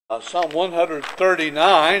Psalm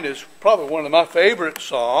 139 is probably one of my favorite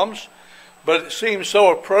psalms, but it seems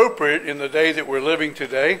so appropriate in the day that we're living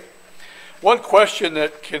today. One question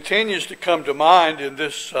that continues to come to mind in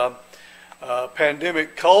this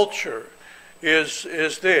pandemic culture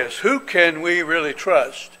is this: who can we really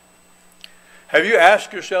trust? Have you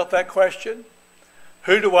asked yourself that question?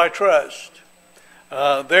 Who do I trust?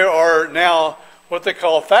 There are now what they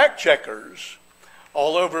call fact checkers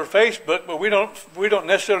all over Facebook, but we don't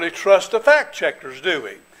necessarily trust the fact checkers, do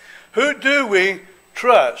we? Who do we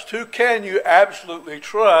trust? Who can you absolutely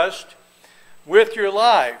trust with your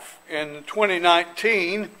life? In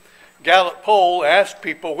 2019, Gallup poll asked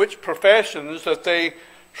people which professions that they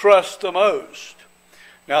trust the most.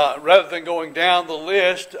 Now, rather than going down the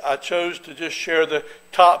list, I chose to just share the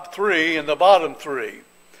top three and the bottom three.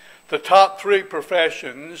 The top three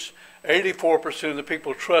professions, 84% of the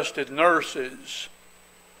people trusted nurses.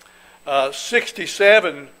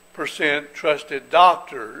 67% trusted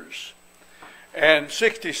doctors, and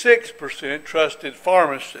 66% trusted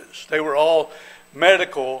pharmacists. They were all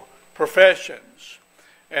medical professions.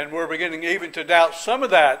 And we're beginning even to doubt some of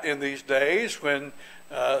that in these days when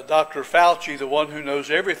Dr. Fauci, the one who knows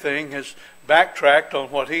everything, has backtracked on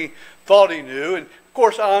what he thought he knew. And of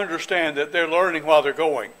course, I understand that they're learning while they're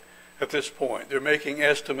going at this point. They're making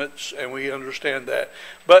estimates, and we understand that.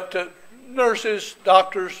 But nurses,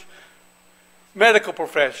 doctors, medical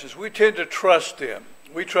professions, we tend to trust them.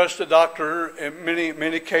 We trust the doctor in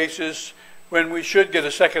many cases. When we should get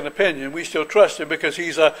a second opinion, we still trust him because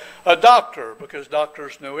he's a doctor, because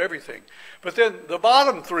doctors know everything. But then the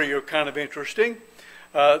bottom three are kind of interesting.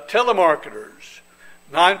 Telemarketers.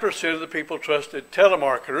 9% of the people trusted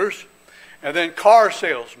telemarketers. And then car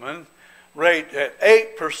salesmen rate at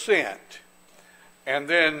 8%. And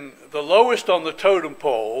then the lowest on the totem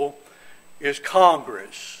pole is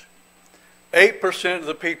Congress. 8% of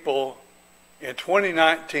the people in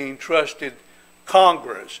 2019 trusted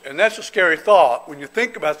Congress. And that's a scary thought when you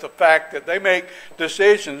think about the fact that they make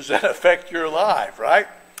decisions that affect your life, right?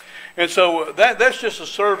 And so that's just a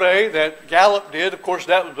survey that Gallup did. Of course,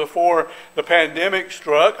 that was before the pandemic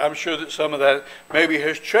struck. I'm sure that some of that maybe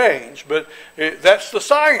has changed, but that's the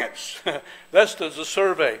science. That's the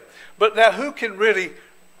survey. But now, who can really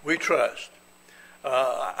we trust?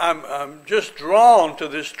 I'm just drawn to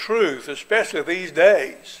this truth, especially these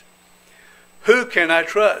days. Who can I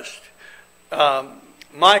trust?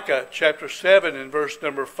 Micah chapter 7 and verse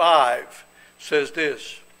number 5 says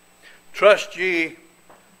this: "Trust ye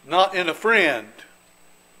not in a friend,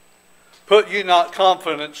 put ye not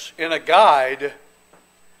confidence in a guide.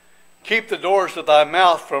 Keep the doors of thy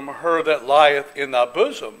mouth from her that lieth in thy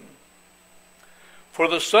bosom. For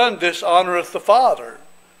the son dishonoreth the father,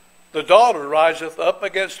 the daughter riseth up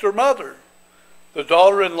against her mother, the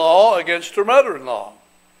daughter-in-law against her mother-in-law.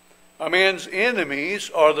 A man's enemies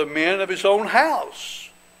are the men of his own house.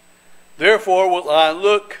 Therefore will I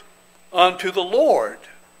look unto the Lord.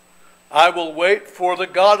 I will wait for the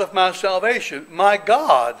God of my salvation. My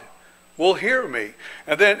God will hear me."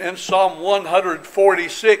 And then in Psalm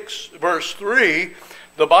 146, verse 3,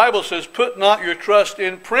 the Bible says, "Put not your trust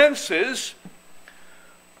in princes,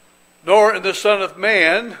 nor in the Son of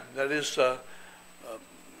Man," that is a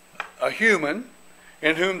human,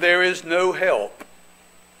 "in whom there is no help."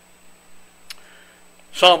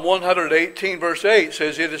 Psalm 118 verse 8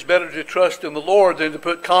 says, "It is better to trust in the Lord than to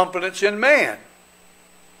put confidence in man."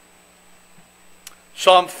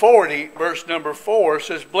 Psalm 40 verse number 4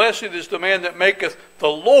 says, "Blessed is the man that maketh the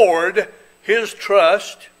Lord his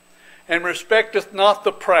trust, and respecteth not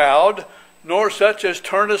the proud, nor such as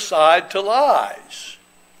turn aside to lies."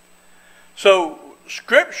 So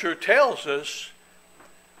Scripture tells us,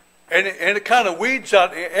 and it kind of weeds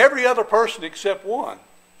out every other person except one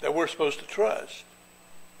that we're supposed to trust.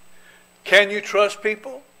 Can you trust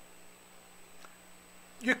people?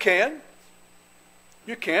 You can.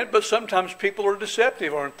 You can, but sometimes people are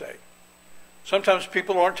deceptive, aren't they? Sometimes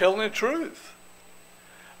people aren't telling the truth.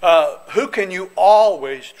 Who can you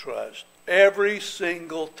always trust? Every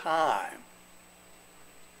single time.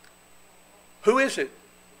 Who is it?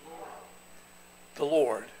 The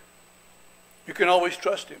Lord. You can always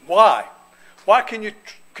trust him. Why? Why can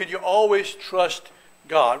you always trust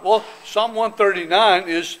God? Well, Psalm 139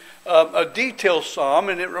 is a detailed psalm,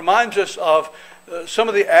 and it reminds us of some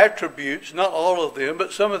of the attributes, not all of them,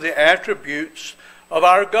 but some of the attributes of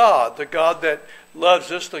our God. The God that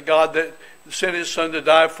loves us, the God that sent his Son to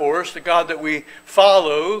die for us, the God that we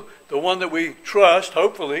follow, the one that we trust,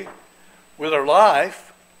 hopefully, with our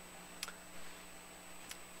life.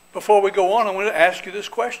 Before we go on, I want to ask you this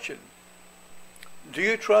question. Do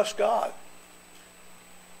you trust God?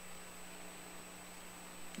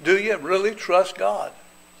 Do you really trust God?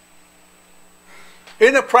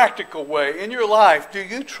 In a practical way, in your life, do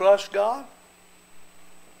you trust God?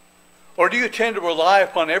 Or do you tend to rely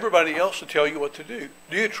upon everybody else to tell you what to do?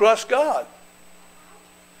 Do you trust God?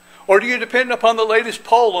 Or do you depend upon the latest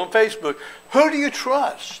poll on Facebook? Who do you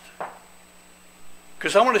trust?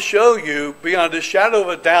 Because I want to show you, beyond a shadow of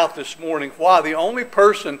a doubt this morning, why the only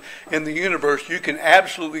person in the universe you can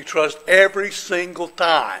absolutely trust every single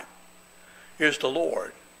time is the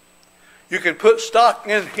Lord. You can put stock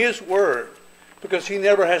in His word because He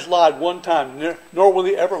never has lied one time, nor will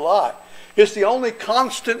He ever lie. It's the only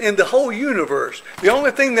constant in the whole universe, the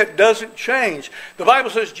only thing that doesn't change. The Bible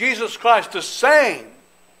says Jesus Christ the same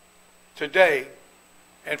today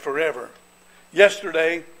and forever.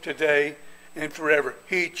 Yesterday, today, and forever.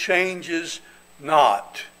 He changes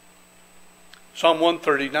not. Psalm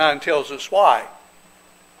 139 tells us why.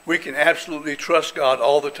 We can absolutely trust God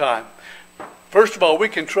all the time. First of all, we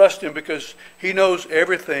can trust Him because He knows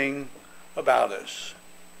everything about us.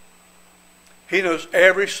 He knows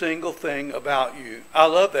every single thing about you. I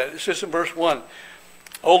love that. It says in verse 1,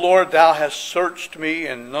 O Lord, Thou hast searched me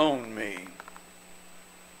and known me.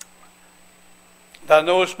 Thou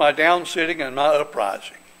knowest my down sitting and my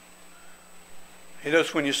uprising. He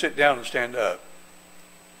knows when you sit down and stand up.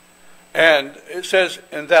 And it says,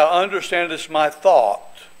 and Thou understandest my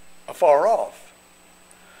thought afar off.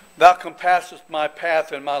 Thou compassest my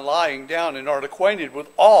path and my lying down, and art acquainted with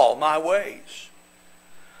all my ways.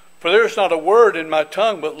 For there is not a word in my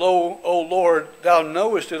tongue, but lo, O Lord, Thou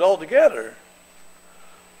knowest it altogether.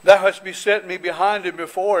 Thou hast beset me behind and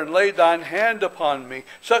before, and laid Thine hand upon me.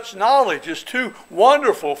 Such knowledge is too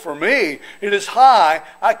wonderful for me. It is high.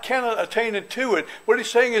 I cannot attain unto it. What He's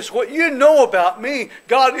saying is, what you know about me,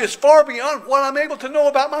 God, is far beyond what I'm able to know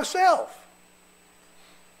about myself.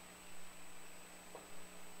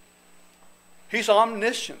 He's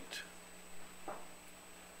omniscient,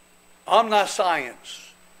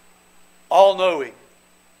 omniscience, all-knowing.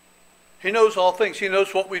 He knows all things. He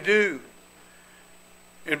knows what we do.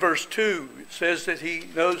 In verse 2, it says that He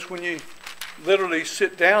knows when you literally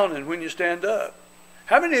sit down and when you stand up.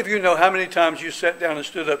 How many of you know how many times you sat down and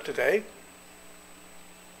stood up today?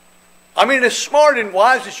 I mean, as smart and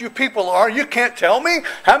wise as you people are, you can't tell me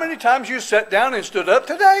how many times you sat down and stood up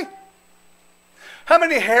today? How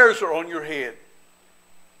many hairs are on your head?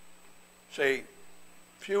 Say,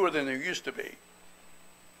 fewer than there used to be.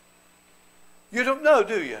 You don't know,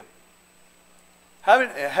 do you?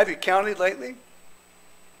 Have you counted lately?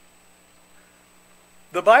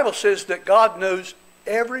 The Bible says that God knows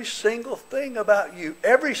every single thing about you,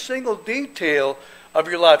 every single detail of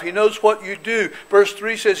your life. He knows what you do. Verse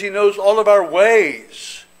 3 says He knows all of our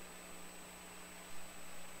ways.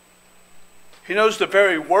 He knows the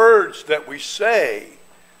very words that we say,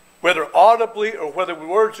 whether audibly or whether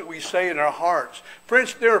words that we say in our hearts.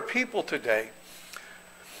 Friends, there are people today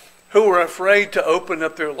who are afraid to open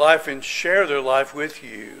up their life and share their life with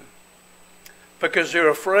you, because they're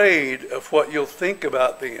afraid of what you'll think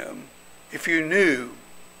about them if you knew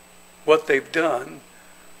what they've done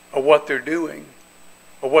or what they're doing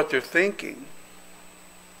or what they're thinking.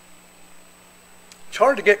 It's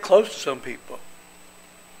hard to get close to some people.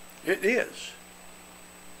 It is.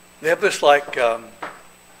 They have this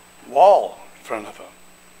wall in front of them.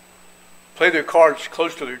 Play their cards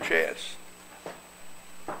close to their chest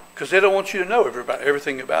because they don't want you to know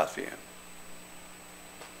everything about them.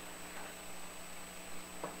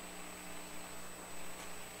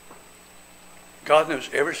 God knows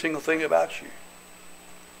every single thing about you.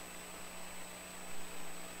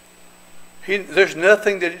 There's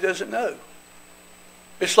nothing that He doesn't know.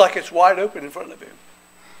 It's like it's wide open in front of Him.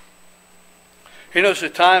 He knows the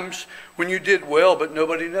times when you did well but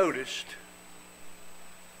nobody noticed.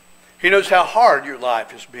 He knows how hard your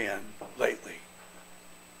life has been lately.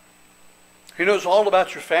 He knows all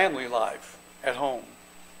about your family life at home.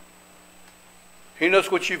 He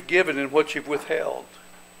knows what you've given and what you've withheld.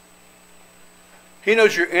 He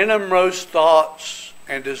knows your innermost thoughts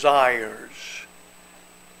and desires.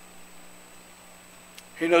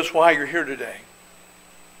 He knows why you're here today.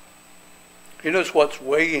 He knows what's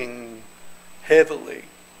weighing heavily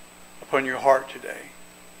upon your heart today.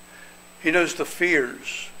 He knows the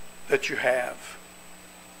fears that you have.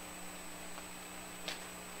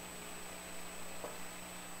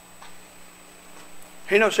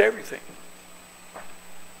 He knows everything.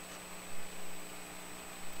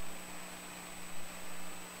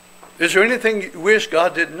 Is there anything you wish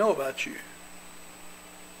God didn't know about you?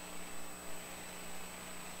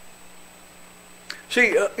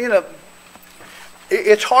 See,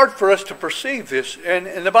 it's hard for us to perceive this,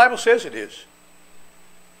 and the Bible says it is.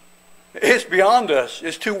 It's beyond us.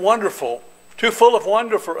 It's too wonderful, too full of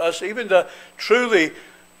wonder for us even to truly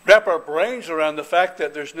wrap our brains around the fact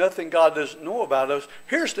that there's nothing God doesn't know about us.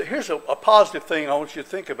 Here's a positive thing I want you to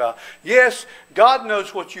think about. Yes, God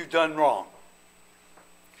knows what you've done wrong.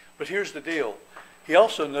 But here's the deal. He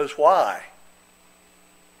also knows why.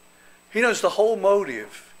 He knows the whole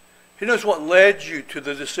motive. He knows what led you to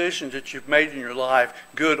the decisions that you've made in your life,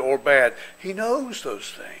 good or bad. He knows those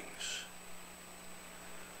things.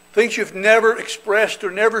 Things you've never expressed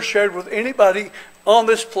or never shared with anybody on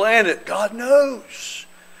this planet. God knows.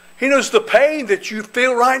 He knows the pain that you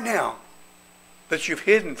feel right now that you've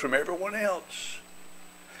hidden from everyone else.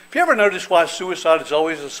 Have you ever noticed why suicide is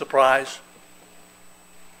always a surprise?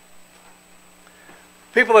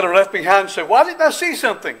 People that are left behind say, why didn't I see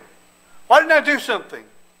something? Why didn't I do something?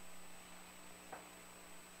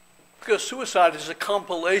 Because suicide is a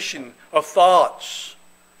compilation of thoughts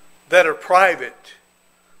that are private,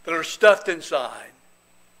 that are stuffed inside.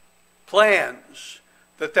 Plans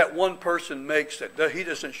that one person makes that he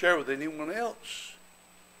doesn't share with anyone else.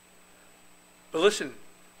 But listen,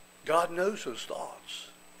 God knows those thoughts.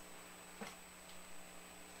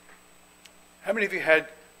 How many of you had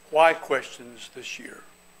why questions this year?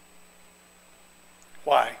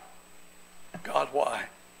 Why? God, why?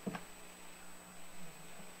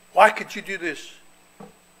 Why could you do this?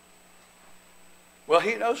 Well,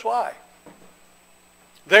 he knows why.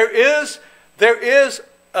 There is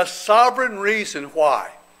a sovereign reason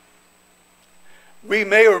why. We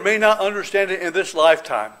may or may not understand it in this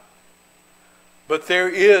lifetime, but there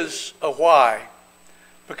is a why,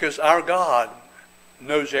 because our God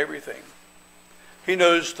knows everything. He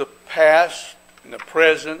knows the past and the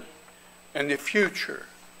present and the future,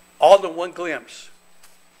 all in one glimpse.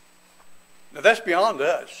 Now that's beyond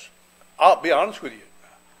us. I'll be honest with you.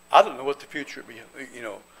 I don't know what the future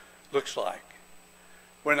looks like.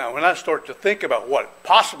 When I start to think about what it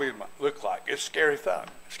possibly might look like, it's a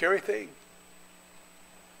scary thing.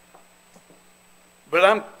 But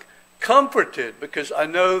I'm comforted because I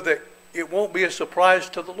know that it won't be a surprise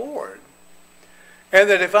to the Lord. And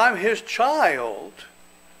that if I'm His child,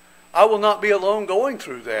 I will not be alone going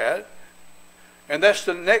through that. And that's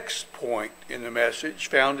the next point in the message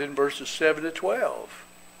found in verses 7 to 12.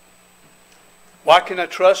 Why can I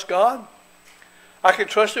trust God? I can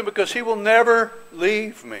trust Him because He will never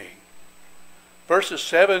leave me. Verses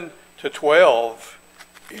 7 to 12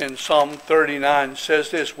 in Psalm 39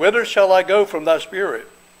 says this, whither shall I go from thy spirit?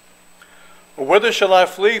 Or whither shall I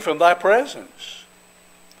flee from thy presence?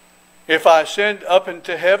 If I ascend up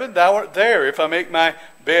into heaven, thou art there. If I make my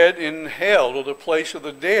bed in hell, or the place of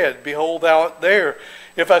the dead, behold, thou art there.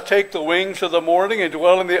 If I take the wings of the morning and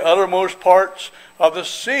dwell in the uttermost parts of the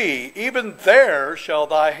sea, even there shall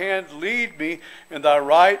thy hand lead me, and thy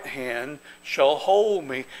right hand shall hold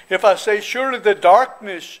me. If I say, surely the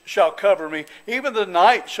darkness shall cover me, even the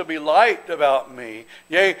night shall be light about me.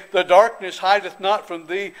 Yea, the darkness hideth not from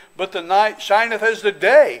thee, but the night shineth as the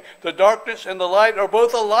day. The darkness and the light are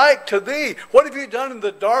both alike to thee. What have you done in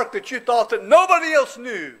the dark that you thought that nobody else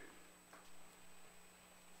knew?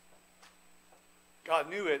 God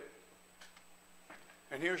knew it.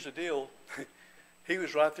 And here's the deal. He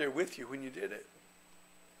was right there with you when you did it.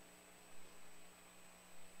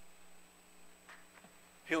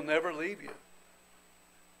 He'll never leave you.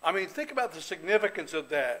 I mean, think about the significance of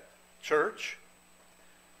that, church.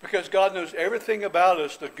 Because God knows everything about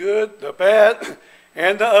us, the good, the bad,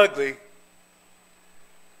 and the ugly.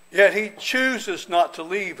 Yet He chooses not to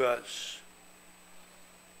leave us.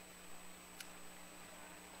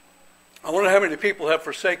 I wonder how many people have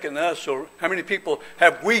forsaken us, or how many people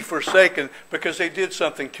have we forsaken because they did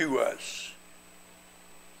something to us.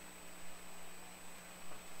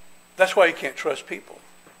 That's why you can't trust people.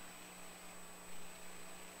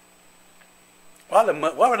 Why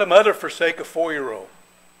would a mother forsake a 4-year-old?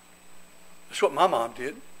 That's what my mom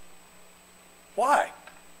did. Why?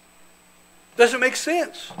 Doesn't make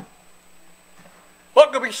sense.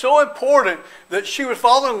 What could be so important that she would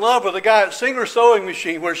fall in love with a guy at Singer Sewing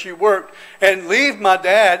Machine where she worked and leave my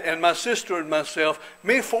dad and my sister and myself?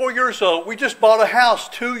 Me, 4 years old, we just bought a house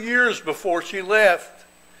 2 years before she left.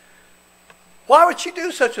 Why would she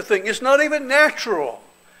do such a thing? It's not even natural.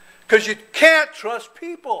 Because you can't trust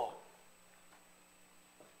people.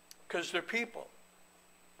 Because they're people.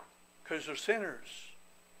 Because they're sinners.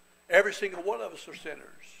 Every single one of us are sinners.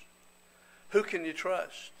 Who can you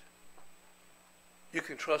trust? You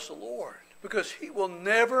can trust the Lord, because He will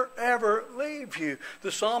never, ever leave you. The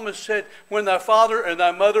psalmist said, when thy father and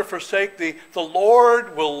thy mother forsake thee, the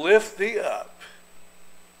Lord will lift thee up.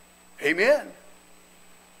 Amen.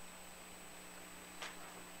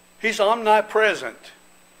 He's omnipresent.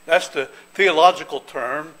 That's the theological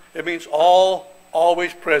term. It means all,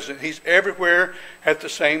 always present. He's everywhere at the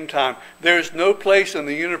same time. There's no place in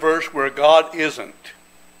the universe where God isn't.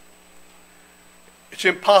 It's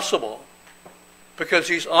impossible, because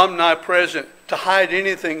he's omnipresent, to hide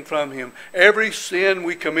anything from him. Every sin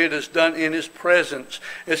we commit is done in his presence.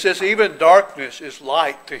 It says even darkness is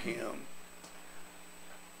light to him.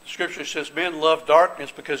 The scripture says men love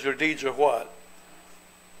darkness because their deeds are what?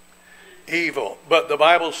 Evil. But the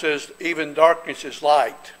Bible says even darkness is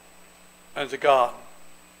light unto God.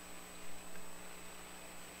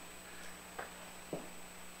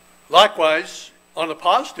 Likewise, on a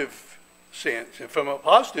positive sense, and from a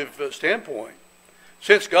positive standpoint,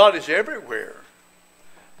 since God is everywhere,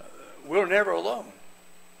 we're never alone.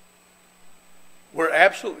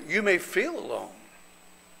 You may feel alone,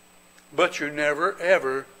 but you're never,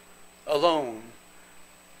 ever alone.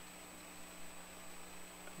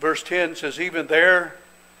 Verse 10 says, even there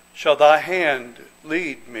shall thy hand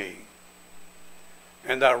lead me,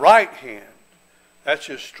 and thy right hand, that's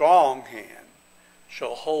his strong hand,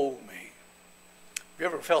 shall hold me. Have you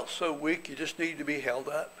ever felt so weak you just need to be held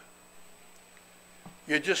up?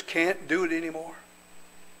 You just can't do it anymore.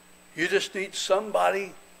 You just need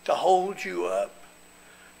somebody to hold you up.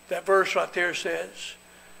 That verse right there says,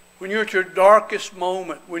 when you're at your darkest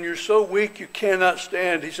moment, when you're so weak you cannot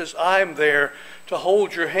stand, he says, I'm there to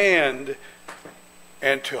hold your hand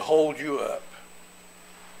and to hold you up.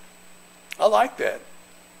 I like that.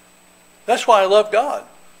 That's why I love God.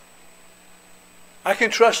 I can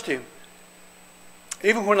trust him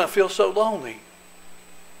even when I feel so lonely,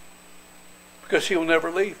 because he'll never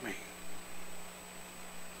leave me.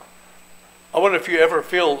 I wonder if you ever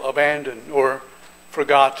feel abandoned or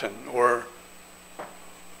forgotten or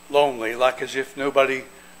lonely, like as if nobody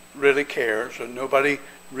really cares or nobody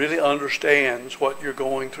really understands what you're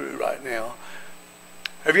going through right now.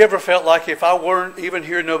 Have you ever felt like if I weren't even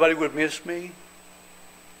here, nobody would miss me?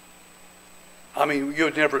 I mean, you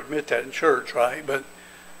would never admit that in church, right? But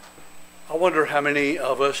I wonder how many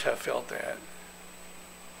of us have felt that.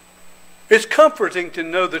 It's comforting to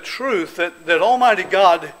know the truth that Almighty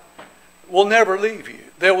God will never leave you.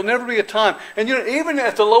 There will never be a time. And you know, even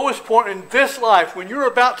at the lowest point in this life, when you're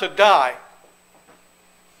about to die,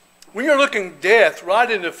 when you're looking death right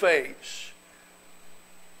in the face,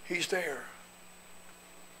 he's there.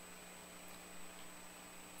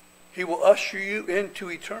 He will usher you into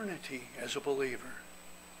eternity as a believer.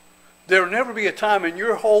 There will never be a time in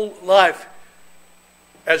your whole life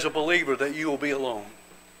as a believer that you will be alone.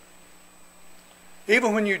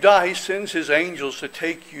 Even when you die, he sends his angels to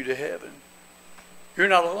take you to heaven. You're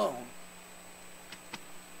not alone.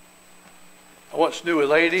 I once knew a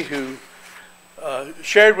lady who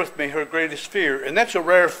shared with me her greatest fear, and that's a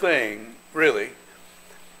rare thing, really.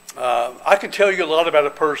 I can tell you a lot about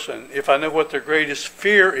a person if I know what their greatest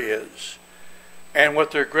fear is and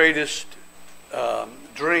what their greatest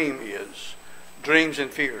dream is, dreams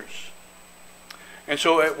and fears. And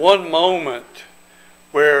so at one moment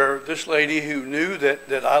where this lady who knew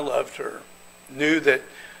that I loved her, knew that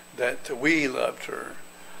we loved her,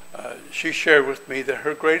 she shared with me that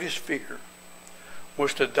her greatest fear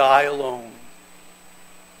was to die alone.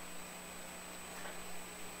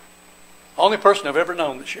 Only person I've ever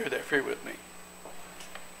known that shared that fear with me.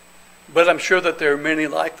 But I'm sure that there are many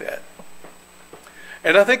like that.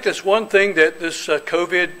 And I think that's one thing that this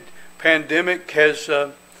COVID pandemic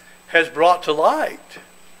has brought to light.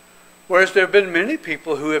 Whereas there have been many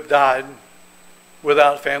people who have died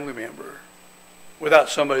without a family member, without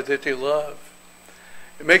somebody that they love.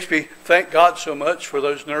 It makes me thank God so much for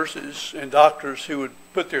those nurses and doctors who would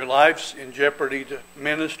put their lives in jeopardy to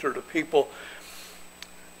minister to people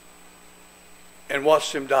and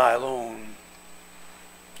watch them die alone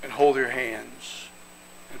and hold their hands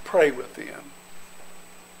and pray with them.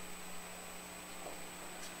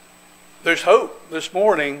 There's hope this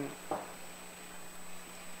morning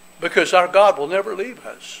because our God will never leave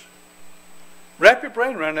us. Wrap your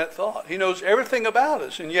brain around that thought. He knows everything about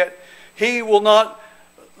us, and yet he will not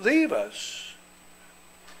leave us.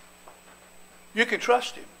 You can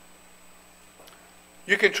trust him.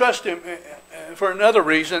 You can trust him for another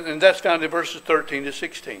reason, and that's found in verses 13 to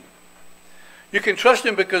 16. You can trust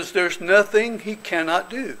him because there's nothing he cannot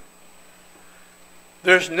do.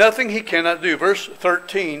 There's nothing he cannot do. Verse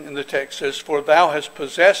 13 in the text says, for thou hast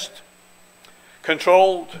possessed,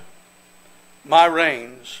 controlled my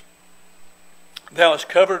reins. Thou hast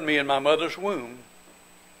covered me in my mother's womb.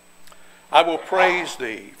 I will praise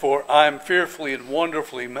thee, for I am fearfully and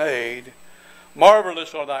wonderfully made.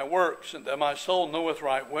 Marvelous are thy works, and that my soul knoweth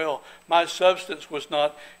right well. My substance was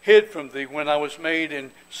not hid from thee when I was made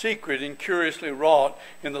in secret and curiously wrought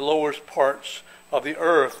in the lowest parts of the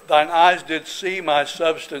earth. Thine eyes did see my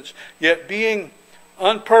substance, yet being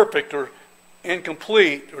unperfect or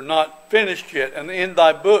incomplete or not finished yet. And in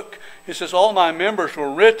thy book, it says, all my members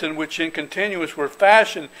were written, which in continuance were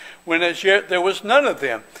fashioned, when as yet there was none of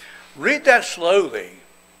them. Read that slowly.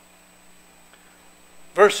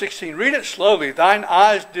 Verse 16, read it slowly. Thine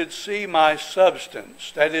eyes did see my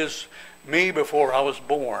substance, that is, me before I was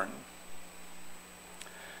born.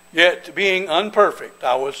 Yet being unperfect,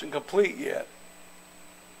 I wasn't complete yet.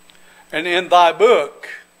 And in thy book,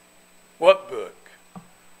 what book?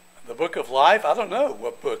 The book of life? I don't know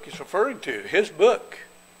what book he's referring to. His book.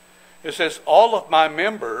 It says, all of my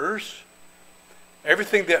members,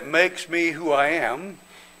 everything that makes me who I am,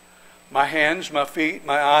 my hands, my feet,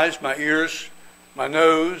 my eyes, my ears, my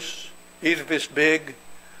nose, even if it's big,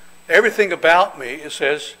 everything about me, it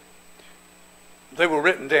says, they were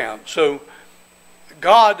written down. So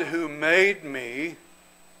God who made me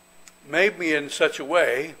in such a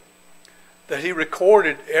way that he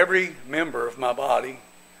recorded every member of my body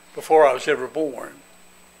before I was ever born.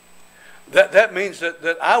 That means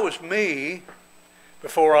that I was me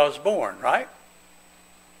before I was born, right?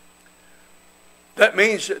 That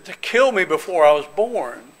means that to kill me before I was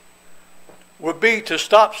born would be to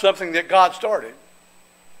stop something that God started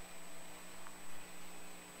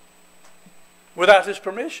without his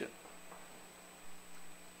permission.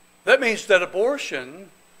 That means that abortion,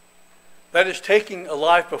 that is taking a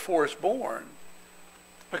life before it's born,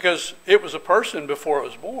 because it was a person before it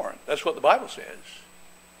was born. That's what the Bible says.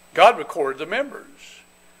 God recorded the members.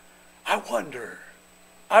 I wonder,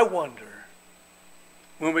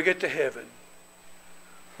 when we get to heaven,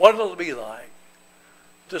 what it'll be like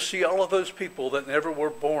to see all of those people that never were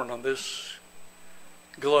born on this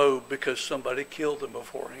globe because somebody killed them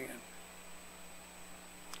beforehand.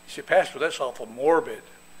 You say, Pastor, that's awful morbid.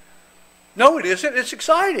 No, it isn't. It's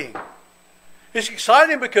exciting. It's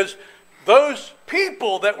exciting because those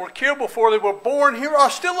people that were killed before they were born here are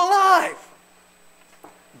still alive.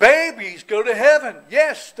 Babies go to heaven.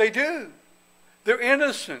 Yes, they do. They're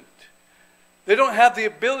innocent. They don't have the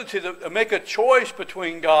ability to make a choice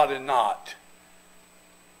between God and not.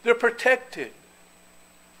 They're protected.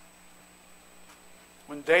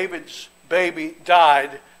 When David's baby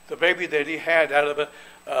died, the baby that he had out of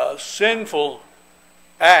a sinful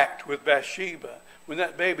act with Bathsheba, when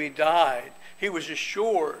that baby died, he was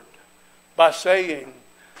assured by saying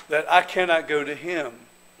that I cannot go to him.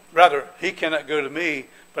 Rather, he cannot go to me,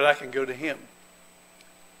 but I can go to him.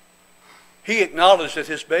 He acknowledged that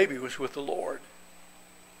his baby was with the Lord.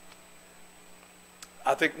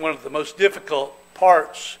 I think one of the most difficult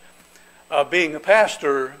parts of being a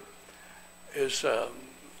pastor is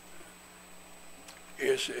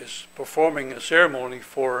performing a ceremony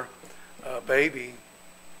for a baby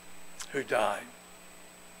who died.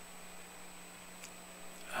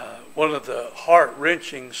 One of the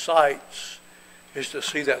heart-wrenching sights is to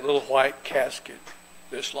see that little white casket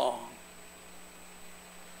this long.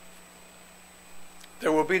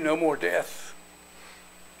 There will be no more death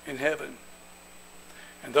in heaven.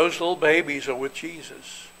 And those little babies are with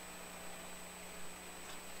Jesus.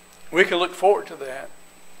 We can look forward to that.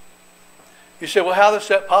 You say, well, how is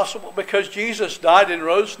that possible? Because Jesus died and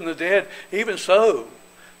rose from the dead. Even so,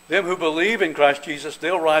 them who believe in Christ Jesus,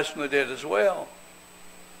 they'll rise from the dead as well.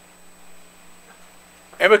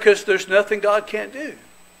 And because there's nothing God can't do.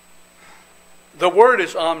 The Word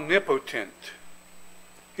is omnipotent.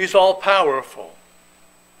 He's all-powerful.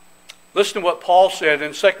 Listen to what Paul said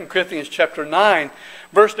in 2 Corinthians chapter 9,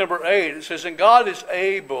 verse number 8. It says, and God is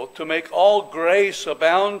able to make all grace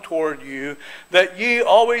abound toward you, that ye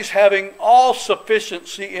always having all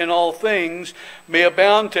sufficiency in all things may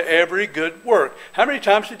abound to every good work. How many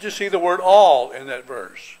times did you see the word all in that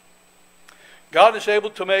verse? God is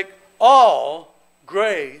able to make all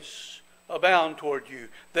grace abound toward you,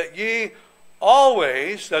 that ye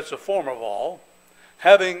always, that's a form of all,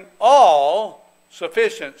 having all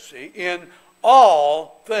sufficiency in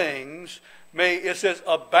all things may, it says,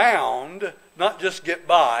 abound, not just get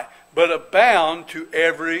by, but abound to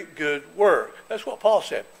every good work. That's what Paul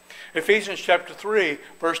said. Ephesians chapter 3,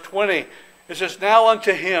 verse 20, it says, now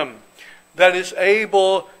unto him that is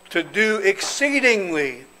able to do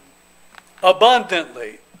exceedingly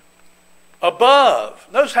abundantly, above.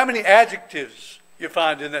 Notice how many adjectives you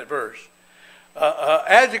find in that verse.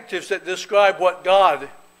 Adjectives that describe what God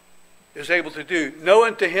is able to do. Know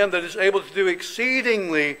unto him that is able to do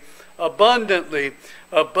exceedingly abundantly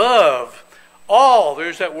above all,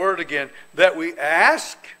 there's that word again, that we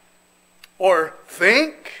ask or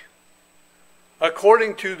think,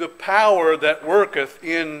 according to the power that worketh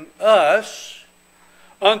in us,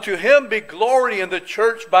 unto him be glory in the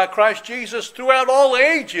church by Christ Jesus throughout all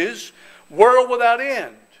ages, world without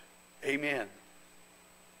end. Amen.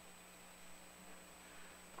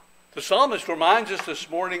 The psalmist reminds us this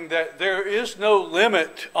morning that there is no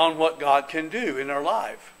limit on what God can do in our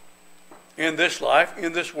life, in this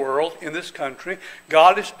world, in this country.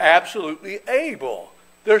 God is absolutely able.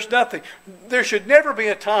 There's nothing. There should never be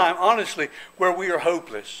a time, honestly, where we are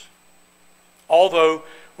hopeless. Although,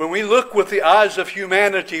 when we look with the eyes of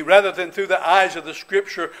humanity rather than through the eyes of the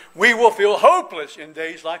Scripture, we will feel hopeless in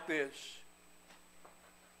days like this.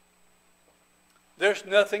 There's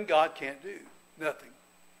nothing God can't do. Nothing.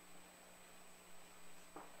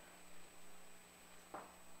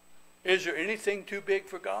 Is there anything too big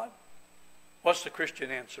for God? What's the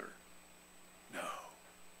Christian answer? No.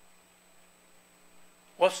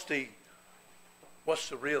 What's the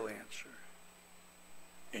real answer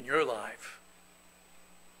in your life?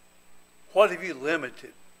 What have you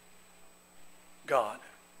limited God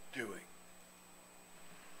doing?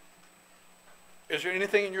 Is there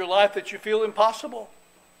anything in your life that you feel impossible?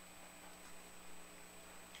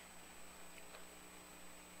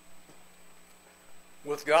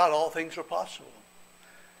 With God, all things are possible.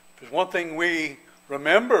 There's one thing we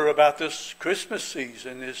remember about this Christmas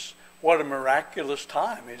season is what a miraculous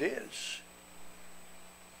time it is.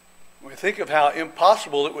 We think of how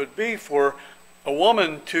impossible it would be for a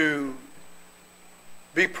woman to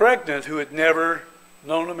be pregnant who had never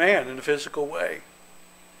known a man in a physical way.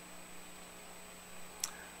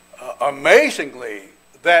 Amazingly,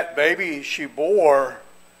 that baby she bore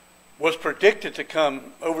was predicted to come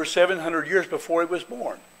over 700 years before he was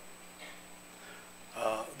born.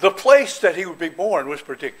 The place that he would be born was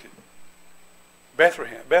predicted.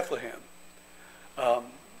 Bethlehem.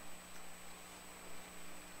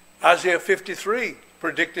 Isaiah 53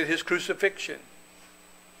 predicted his crucifixion.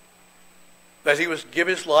 That he was give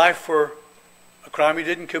his life for a crime he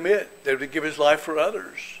didn't commit. That he would give his life for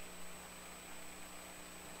others.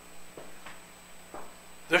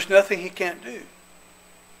 There's nothing he can't do.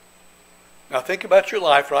 Now think about your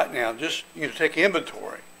life right now. Just take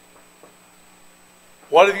inventory.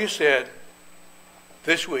 What have you said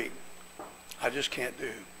this week? I just can't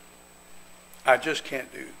do. I just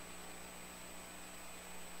can't do.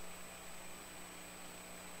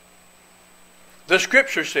 The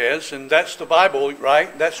Scripture says, and that's the Bible,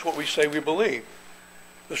 right? That's what we say we believe.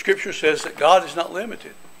 The Scripture says that God is not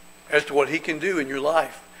limited as to what he can do in your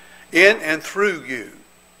life, in and through you.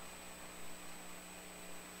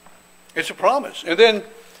 It's a promise. And then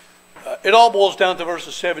it all boils down to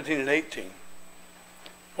verses 17 and 18.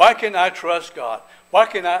 Why can I trust God? Why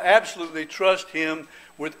can I absolutely trust him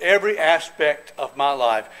with every aspect of my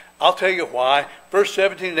life? I'll tell you why. Verse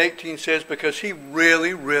 17 and 18 says, because he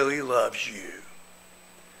really, really loves you.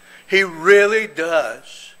 He really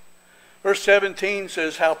does. Verse 17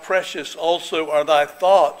 says, how precious also are thy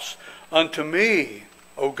thoughts unto me,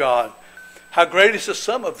 O God. How great is the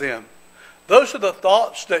sum of them. Those are the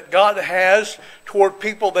thoughts that God has toward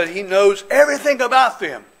people that he knows everything about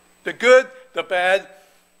them. The good, the bad,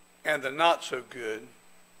 and the not so good.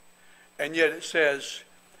 And yet it says,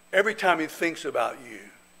 every time he thinks about you,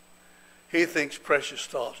 he thinks precious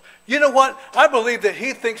thoughts. You know what? I believe that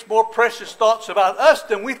he thinks more precious thoughts about us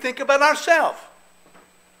than we think about ourselves.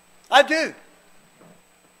 I do.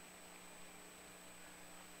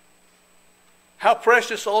 How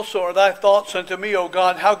precious also are thy thoughts unto me, O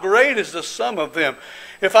God. How great is the sum of them.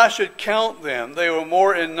 If I should count them, they were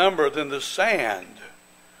more in number than the sand.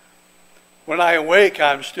 When I awake,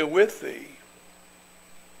 I am still with thee.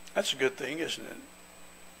 That's a good thing, isn't it?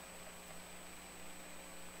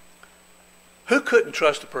 Who couldn't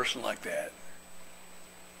trust a person like that?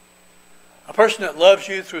 A person that loves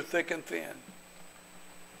you through thick and thin.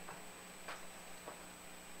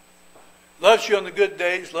 Loves you on the good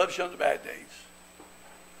days, loves you on the bad days.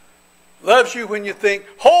 Loves you when you think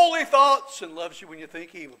holy thoughts and loves you when you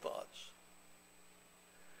think evil thoughts.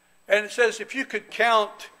 And it says if you could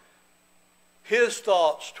count his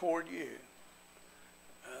thoughts toward you,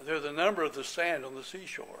 they're the number of the sand on the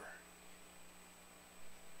seashore.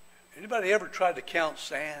 Anybody ever tried to count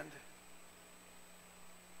sand?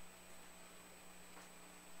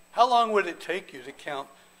 How long would it take you to count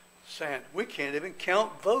sand? We can't even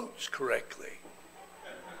count votes correctly.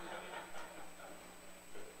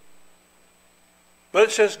 But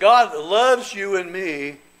it says God loves you and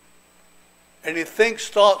me, and he thinks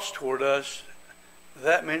thoughts toward us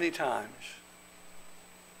that many times.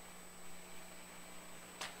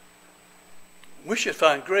 We should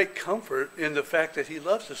find great comfort in the fact that he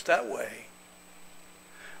loves us that way.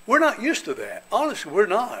 We're not used to that. Honestly, we're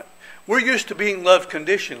not. We're used to being loved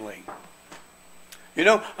conditionally. You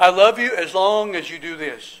know, I love you as long as you do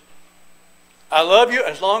this. I love you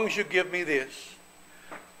as long as you give me this.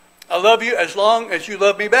 I love you as long as you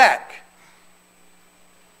love me back.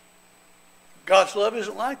 God's love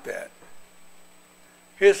isn't like that.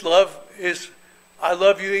 His love is, I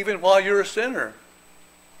love you even while you're a sinner.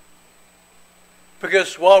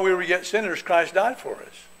 Because while we were yet sinners, Christ died for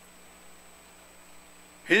us.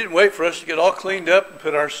 He didn't wait for us to get all cleaned up and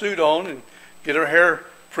put our suit on and get our hair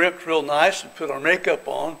primped real nice and put our makeup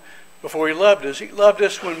on before He loved us. He loved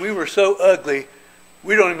us when we were so ugly,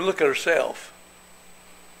 we don't even look at ourselves.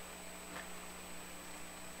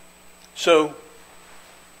 So,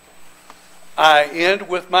 I end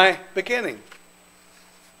with my beginning.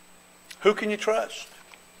 Who can you trust?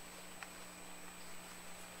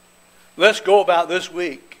 Let's go about this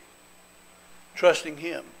week trusting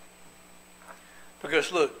Him.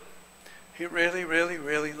 Because look, He really, really,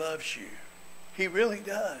 really loves you. He really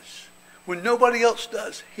does. When nobody else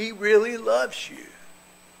does, He really loves you.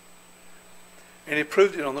 And He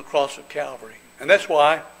proved it on the cross of Calvary. And that's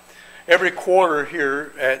why every quarter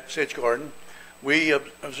here at Sedge Garden, we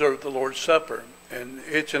observe the Lord's Supper. And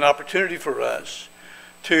it's an opportunity for us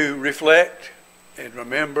to reflect and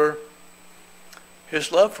remember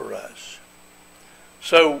His love for us.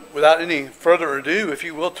 So, without any further ado, if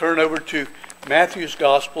you will, turn over to Matthew's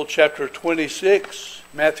Gospel, chapter 26.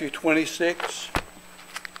 Matthew 26.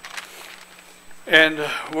 And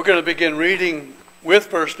we're going to begin reading with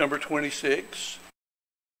verse number 26.